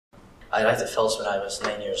I arrived at Phil's when I was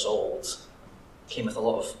 9 years old. Came with a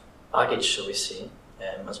lot of baggage, shall we say,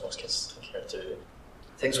 as most kids here do.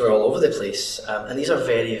 Things were all over the place, and these are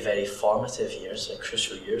very, very formative years,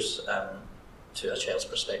 crucial years to a child's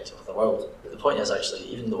perspective of the world. The point is actually,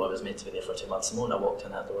 even though I was meant to be there for 2 months, the moment I walked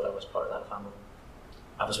in that door, I was part of that family.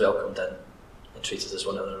 I was welcomed in and treated as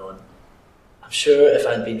one of their own. I'm sure if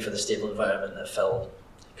I hadn't been for the stable environment that Phil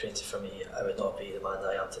created for me, I would not be the man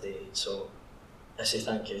that I am today. So I say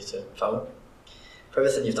thank you to Phil for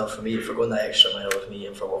everything you've done for me, for going that extra mile with me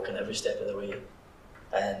and for walking every step of the way.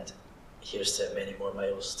 And here's to many more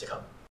miles to come.